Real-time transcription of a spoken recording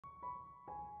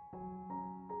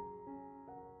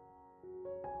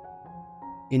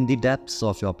In the depths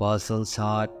of your person's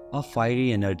heart, a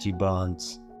fiery energy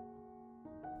burns.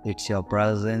 It's your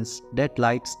presence that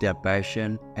lights their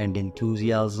passion and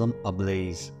enthusiasm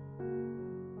ablaze.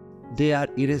 They are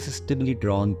irresistibly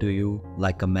drawn to you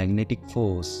like a magnetic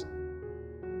force.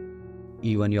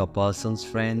 Even your person's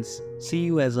friends see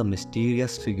you as a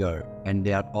mysterious figure, and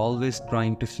they are always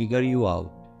trying to figure you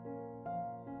out.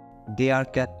 They are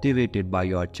captivated by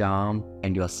your charm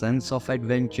and your sense of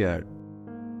adventure.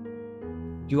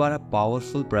 You are a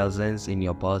powerful presence in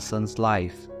your person's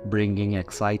life, bringing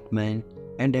excitement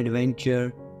and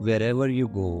adventure wherever you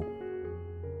go.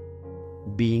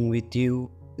 Being with you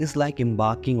is like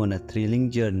embarking on a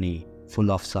thrilling journey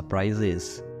full of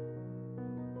surprises.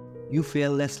 You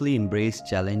fearlessly embrace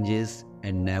challenges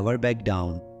and never back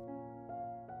down.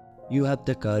 You have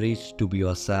the courage to be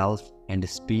yourself and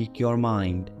speak your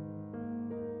mind.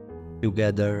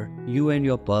 Together, you and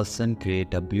your person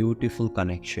create a beautiful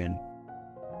connection.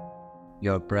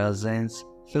 Your presence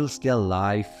fills their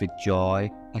life with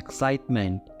joy,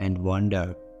 excitement, and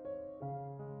wonder.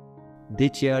 They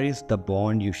cherish the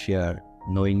bond you share,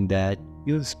 knowing that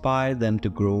you inspire them to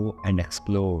grow and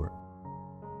explore.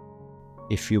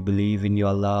 If you believe in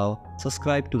your love,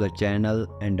 subscribe to the channel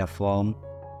and affirm,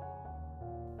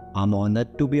 "I'm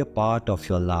honored to be a part of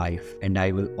your life and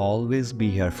I will always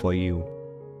be here for you."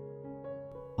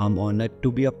 I'm honored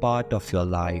to be a part of your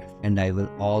life and I will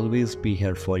always be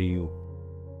here for you.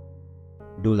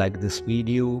 Do like this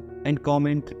video and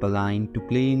comment triple line to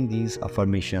play in these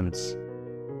affirmations.